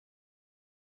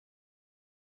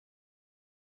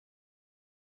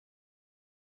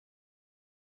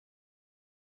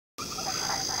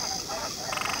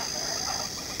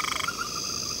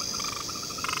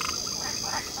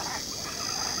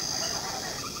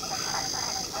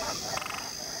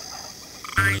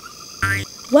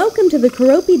Welcome to the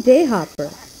Keroppi Day Hopper.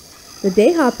 The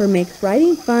Day Hopper makes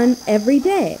writing fun every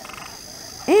day.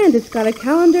 And it's got a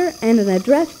calendar and an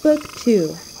address book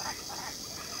too.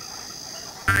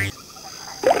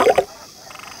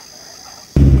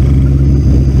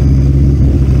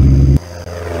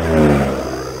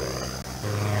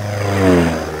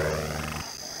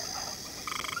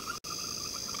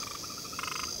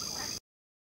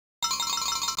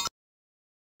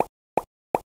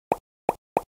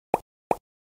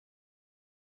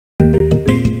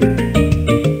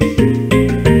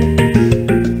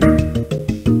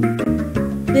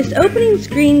 This opening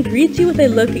screen greets you with a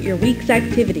look at your week's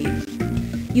activities.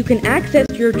 You can access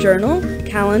your journal,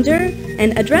 calendar,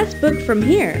 and address book from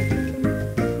here.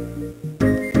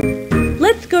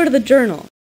 Let's go to the journal.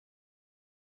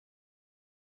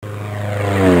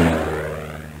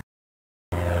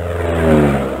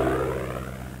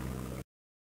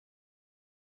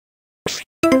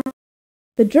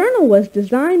 The journal was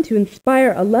designed to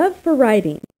inspire a love for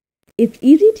writing. It's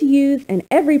easy to use and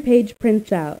every page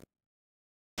prints out.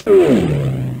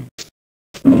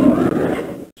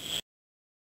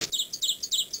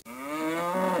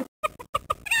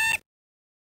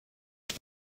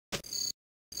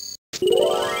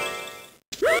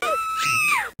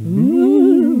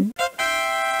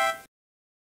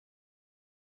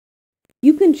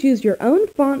 You can choose your own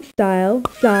font style,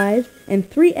 size, and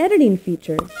 3 editing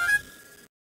features.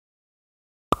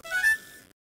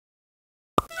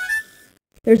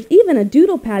 There's even a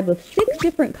doodle pad with 6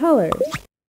 different colors.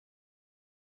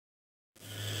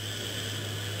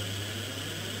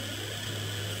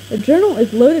 The journal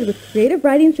is loaded with creative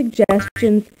writing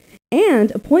suggestions,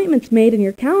 and appointments made in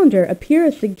your calendar appear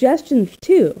as suggestions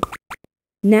too.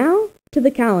 Now to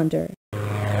the calendar.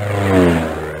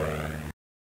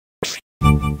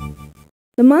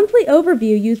 The monthly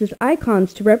overview uses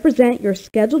icons to represent your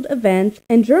scheduled events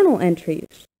and journal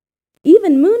entries.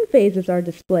 Even moon phases are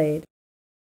displayed.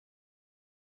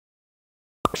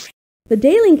 The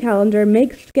daily calendar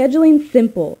makes scheduling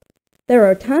simple. There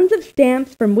are tons of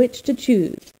stamps from which to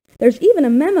choose. There's even a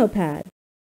memo pad.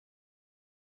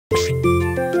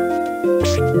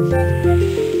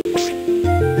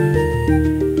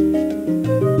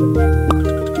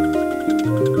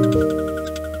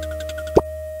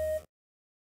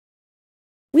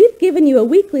 We've given you a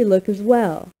weekly look as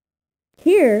well.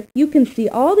 Here, you can see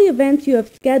all the events you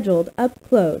have scheduled up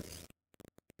close.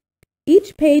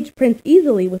 Each page prints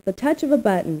easily with the touch of a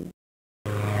button.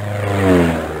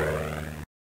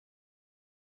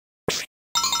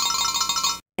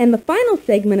 And the final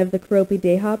segment of the Keroppi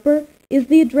Day Hopper is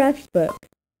the address book.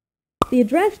 The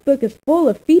address book is full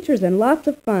of features and lots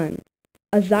of fun.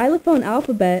 A xylophone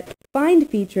alphabet, find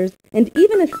features, and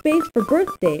even a space for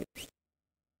birth dates.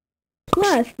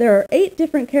 Plus, there are 8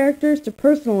 different characters to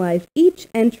personalize each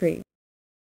entry.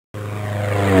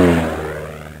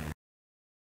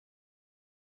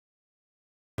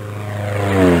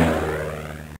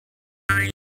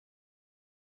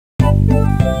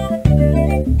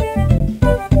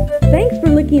 Thanks for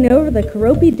looking over the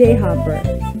Keroppi Day Hopper.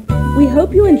 We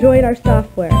hope you enjoyed our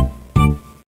software.